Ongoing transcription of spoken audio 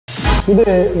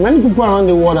Today, many people around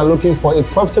the world are looking for a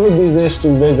profitable business to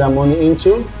invest their money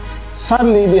into.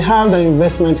 Sadly, they have their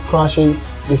investment crashing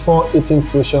before hitting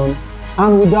fruition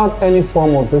and without any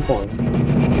form of refund.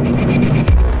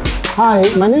 Hi,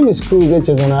 my name is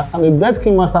Chezona. I'm a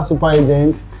Betking Master Super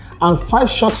Agent, and 5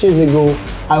 short years ago,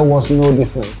 I was no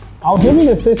different. I was living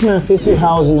in a face-me and face-you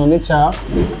house in Naira,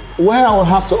 where I would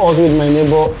have to argue with my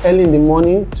neighbor early in the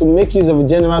morning to make use of a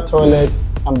general toilet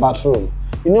and bathroom.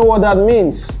 You know what that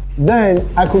means? Then,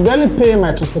 I could barely pay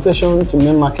my transportation to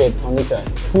main market on Naira.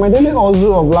 For my daily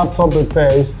hustle of laptop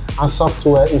repairs and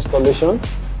software installation,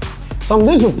 some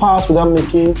days would pass without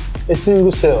making a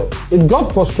single sale. It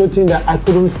got frustrating that I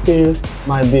couldn't pay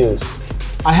my bills.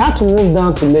 I had to move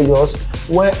down to Lagos,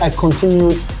 where I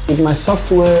continued with my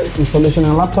software installation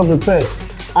and laptop repairs.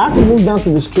 I had to move down to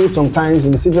the street sometimes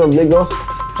in the city of Lagos,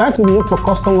 try to look for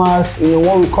customers,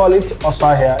 what we call it,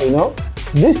 Osahia,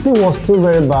 This thing was still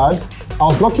very bad. I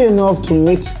was lucky enough to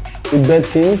meet with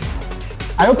Betking.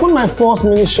 I opened my first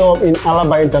mini shop in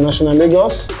Alaba International,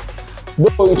 Lagos,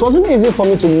 though it wasn't easy for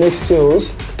me to make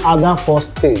sales at that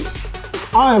first stage.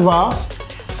 However,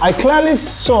 I clearly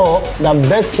saw that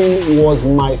Betking was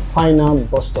my final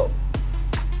bus stop.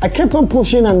 I kept on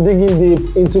pushing and digging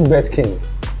deep into Betking.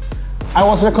 I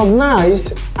was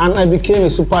recognized and I became a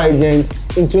super agent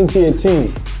in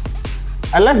 2018.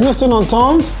 I left no stone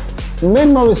unturned, made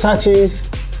more researches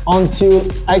until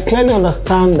I clearly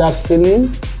understand that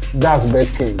feeling. That's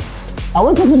Betking. I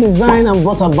went on to design and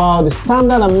brought about the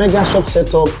standard and mega shop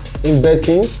setup in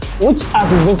Betking, which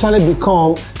has eventually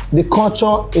become the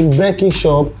culture in Betking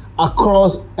shop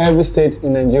across every state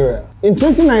in Nigeria. In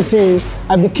 2019,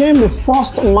 I became the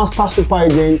first master super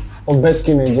agent of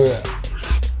Betking Nigeria.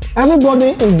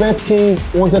 Everybody in Betking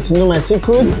wanted to know my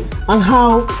secret and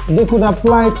how they could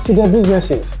apply it to their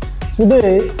businesses.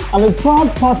 Today, I'm a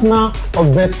proud partner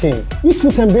of Betking. You too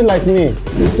can be like me.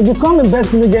 To become a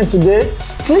Betking agent today,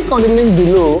 click on the link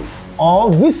below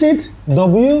or visit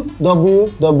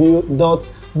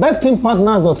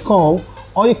www.betkingpartners.com,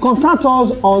 or you contact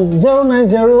us on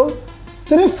 090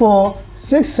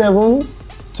 3467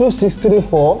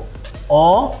 2634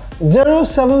 or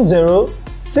 070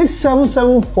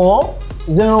 6774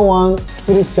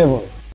 0137.